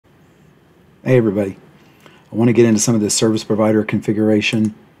Hey everybody, I want to get into some of this service provider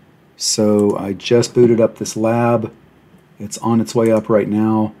configuration. So I just booted up this lab. It's on its way up right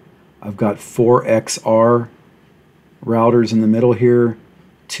now. I've got 4 XR routers in the middle here,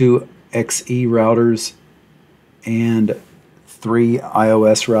 2 XE routers, and 3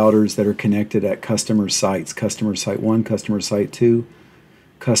 iOS routers that are connected at customer sites. Customer site 1, customer site 2,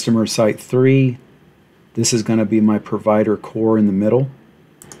 customer site 3. This is going to be my provider core in the middle.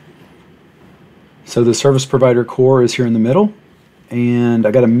 So the service provider core is here in the middle, and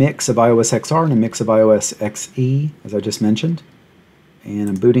I got a mix of iOS XR and a mix of iOS XE, as I just mentioned. And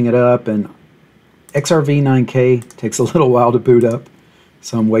I'm booting it up, and XRV 9K takes a little while to boot up,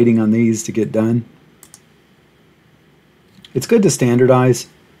 so I'm waiting on these to get done. It's good to standardize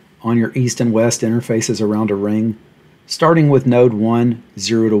on your east and west interfaces around a ring, starting with node 1,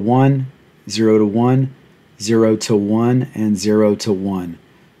 0 to 1, 0 to 1, 0 to 1, and 0 to 1.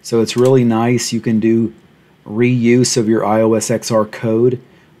 So it's really nice. You can do reuse of your iOS XR code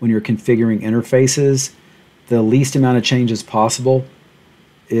when you're configuring interfaces. The least amount of changes possible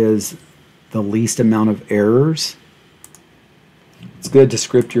is the least amount of errors. It's good to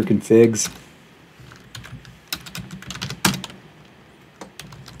script your configs.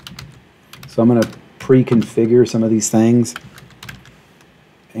 So I'm going to pre-configure some of these things,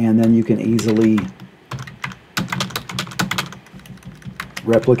 and then you can easily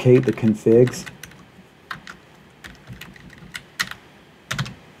replicate the configs.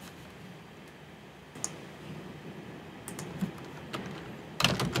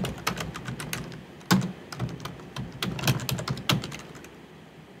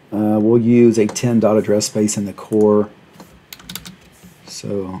 We'll use a 10 dot address space in the core.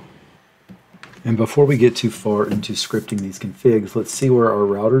 And before we get too far into scripting these configs, let's see where our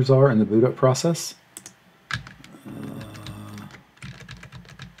routers are in the boot up process.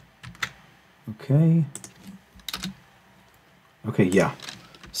 Okay, yeah.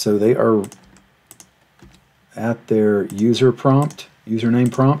 So they are at their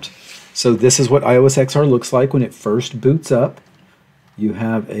username prompt. So this is what iOS XR looks like when it first boots up. You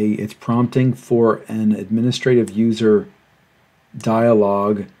have it's prompting for an administrative user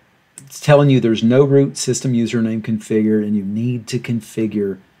dialog. It's telling you there's no root system username configured, and you need to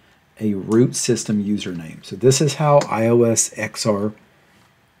configure a root system username. So this is how iOS XR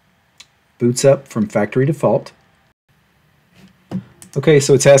boots up from factory default. Okay,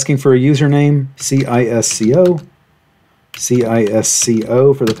 so it's asking for a username, CISCO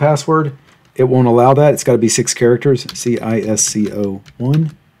for the password. It won't allow that. It's got to be 6 characters,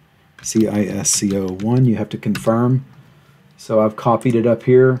 CISCO1, CISCO1. You have to confirm. So I've copied it up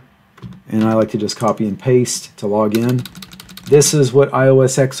here, and I like to just copy and paste to log in. This is what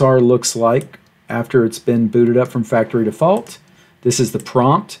iOS XR looks like after it's been booted up from factory default. This is the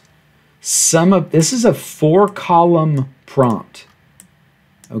prompt. This is a 4-column prompt.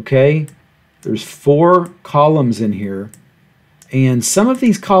 Okay, there's 4 columns in here, and some of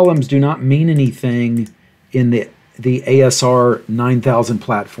these columns do not mean anything in the ASR 9000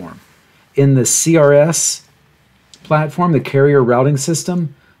 platform. In the CRS platform, the carrier routing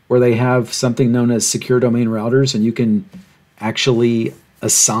system, where they have something known as secure domain routers, and you can actually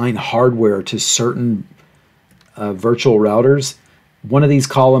assign hardware to certain virtual routers. One of these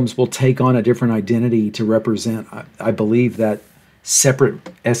columns will take on a different identity to represent, I believe, that separate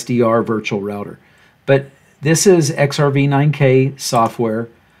SDR virtual router. But this is XRV 9K software.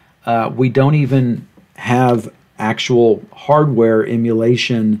 We don't even have actual hardware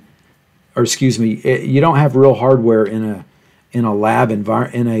emulation, or excuse me, you don't have real hardware in a lab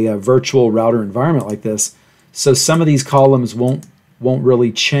environment, in a virtual router environment like this. So some of these columns won't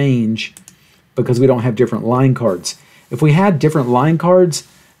really change because we don't have different line cards. If we had different line cards,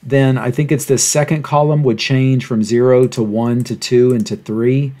 then I think it's this second column would change from 0 to 1 to 2 and to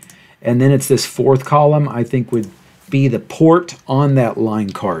 3. And then it's this 4th column, I think, would be the port on that line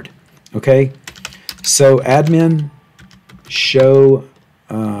card. Okay? So admin show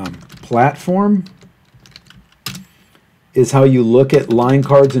platform is how you look at line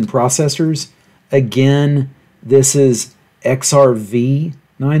cards and processors. Again, this is XRV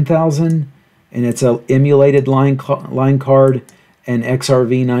 9000, and it's an emulated line card, and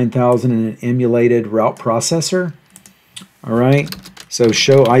XRV 9000 and an emulated route processor. All right, so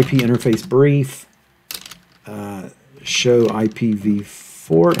show IP interface brief, show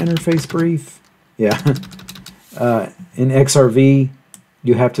IPv4 interface brief. Yeah, in XRV,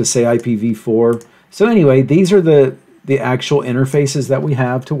 you have to say IPv4. So anyway, these are the actual interfaces that we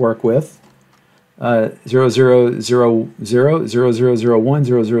have to work with. 0000, 0001,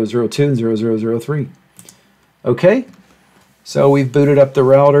 0002, and 0003. Okay, So we've booted up the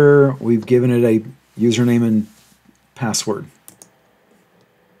router. We've given it a username and password.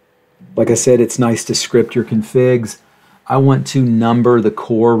 Like I said, it's nice to script your configs. I want to number the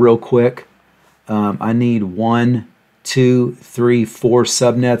core real quick. I need 1, 2, 3, 4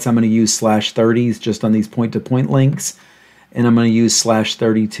 subnets. I'm going to use /30s just on these point-to-point links. And I'm going to use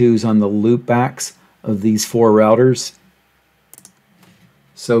 /32s on the loopbacks of these 4 routers.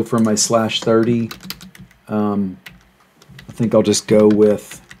 So for my /30, I think I'll just go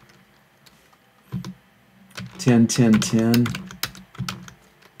with 10, 10, 10.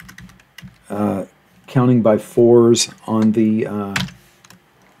 Counting by 4s on the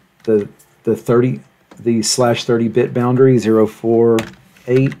 /30 bit boundary, 0, 4,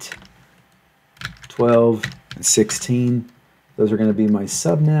 8, 12, and 16. Those are going to be my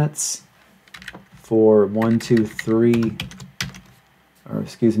subnets for 1, 2, 3, or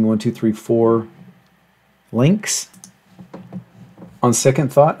excuse me, 1, 2, 3, 4 links. On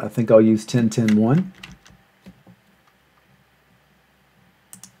second thought, I think I'll use 10, 10, 1.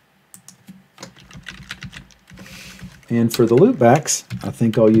 And for the loopbacks, I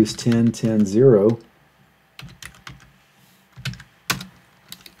think I'll use 10, 10, 0.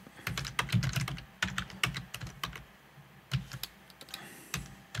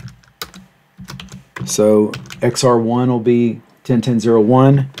 So XR1 will be 10, 10, 0,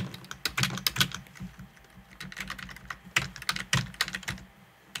 1.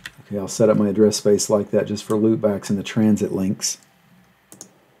 Okay, I'll set up my address space like that just for loopbacks and the transit links.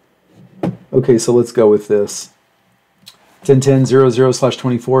 Okay, so let's go with this.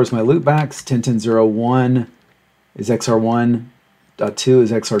 10.10.00/24 is my loopbacks. 10.10.01 is XR1. .2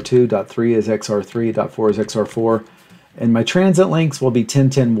 is XR2. .3 is XR3. .4 is XR4. And my transit links will be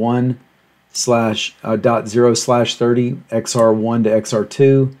 10.10.1 .0/30 XR1 to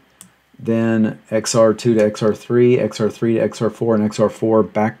XR2. Then XR2 to XR3, XR3 to XR4, and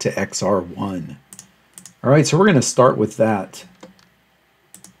XR4 back to XR1. All right, so we're going to start with that.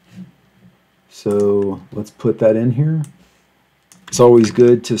 So let's put that in here. It's always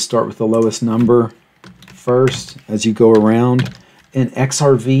good to start with the lowest number first as you go around. In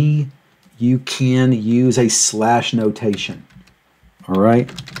XRV, you can use a slash notation. All right,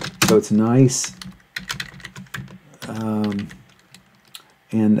 so it's nice.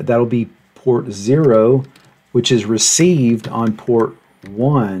 And that'll be port 0, which is received on port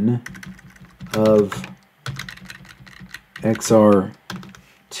 1 of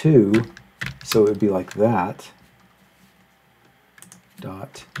XR2. So it would be like that.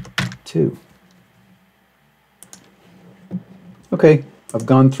 .2. Okay, I've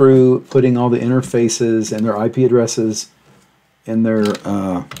gone through putting all the interfaces and their IP addresses in their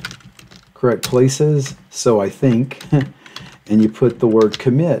correct places. So I think, and you put the word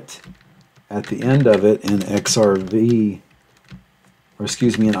commit at the end of it in XRV, or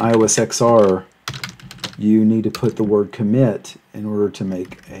excuse me, in iOS XR, you need to put the word commit in order to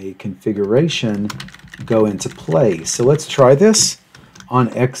make a configuration go into play. So let's try this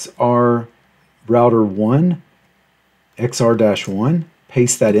on XR router 1, XR-1,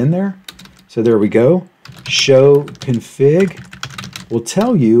 paste that in there. So there we go. Show config will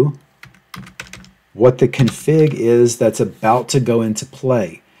tell you what the config is that's about to go into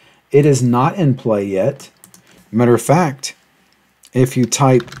play. It is not in play yet. Matter of fact, if you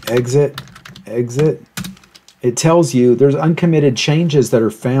type exit, exit, it tells you there's uncommitted changes that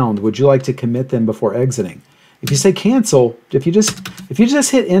are found. Would you like to commit them before exiting? If you say cancel, if you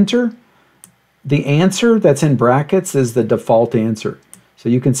just hit enter, the answer that's in brackets is the default answer. So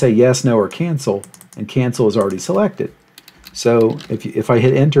you can say yes, no, or cancel, and cancel is already selected. So if I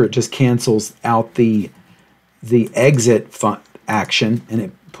hit enter, it just cancels out the exit action, and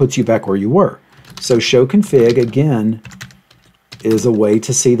it puts you back where you were. So show config, again, is a way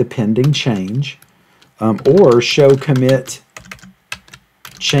to see the pending change, or show commit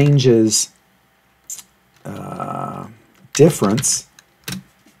changes difference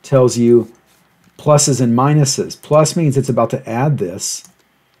tells you pluses and minuses. Plus means it's about to add this.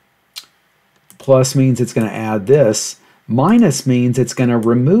 Plus means it's going to add this. Minus means it's going to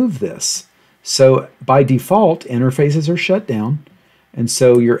remove this. So by default, interfaces are shut down. And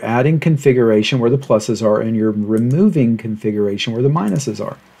so you're adding configuration where the pluses are, and you're removing configuration where the minuses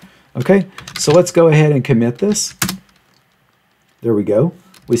are. Okay, so let's go ahead and commit this. There we go.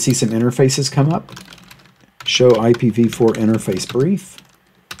 We see some interfaces come up. Show IPv4 interface brief.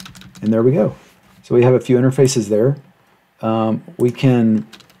 And there we go. So we have a few interfaces there. We can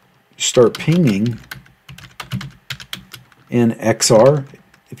start pinging in XR.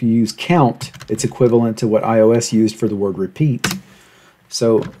 If you use count, it's equivalent to what iOS used for the word repeat.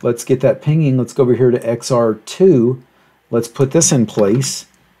 So let's get that pinging. Let's go over here to XR2. let's put this in place.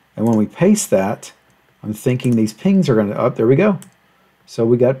 And when we paste that, I'm thinking these pings are going to, there we go. So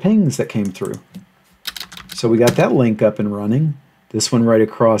we got pings that came through. So we got that link up and running. This one right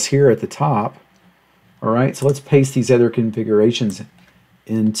across here at the top. All right, so let's paste these other configurations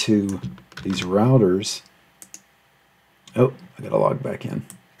into these routers. Oh, I got to log back in.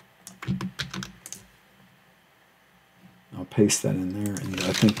 I'll paste that in there, and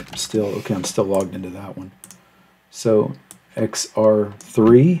I think I'm still logged into that one. So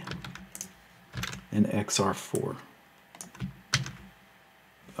XR3 and XR4.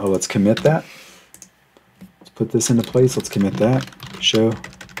 Oh, let's commit that. Let's put this into place. Let's commit that. Show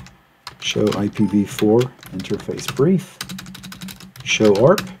IPv4 interface brief. Show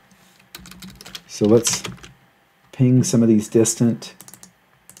ARP. So let's ping some of these distant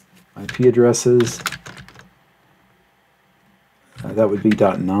IP addresses. That would be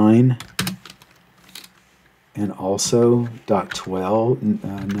 .9 and also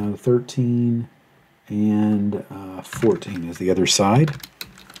 .12, no, 13 and 14 is the other side.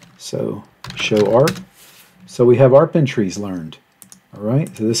 So show ARP. So we have ARP entries learned. All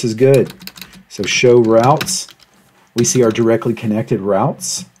right, so this is good. So show routes. We see our directly connected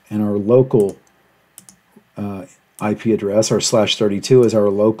routes and our local IP address, our /32 is our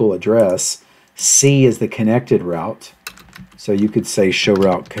local address. C is the connected route. So you could say show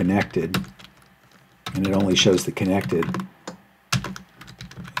route connected, and it only shows the connected.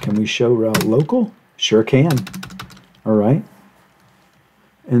 Can we show route local? Sure can. All right.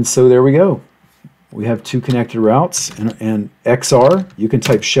 And so there we go. We have two connected routes, and XR, you can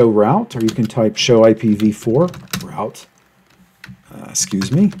type show route, or you can type show IPv4 route.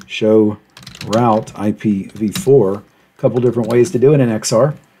 Show route IPv4. A couple different ways to do it in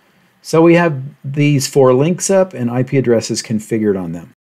XR. So we have these 4 links up and IP addresses configured on them.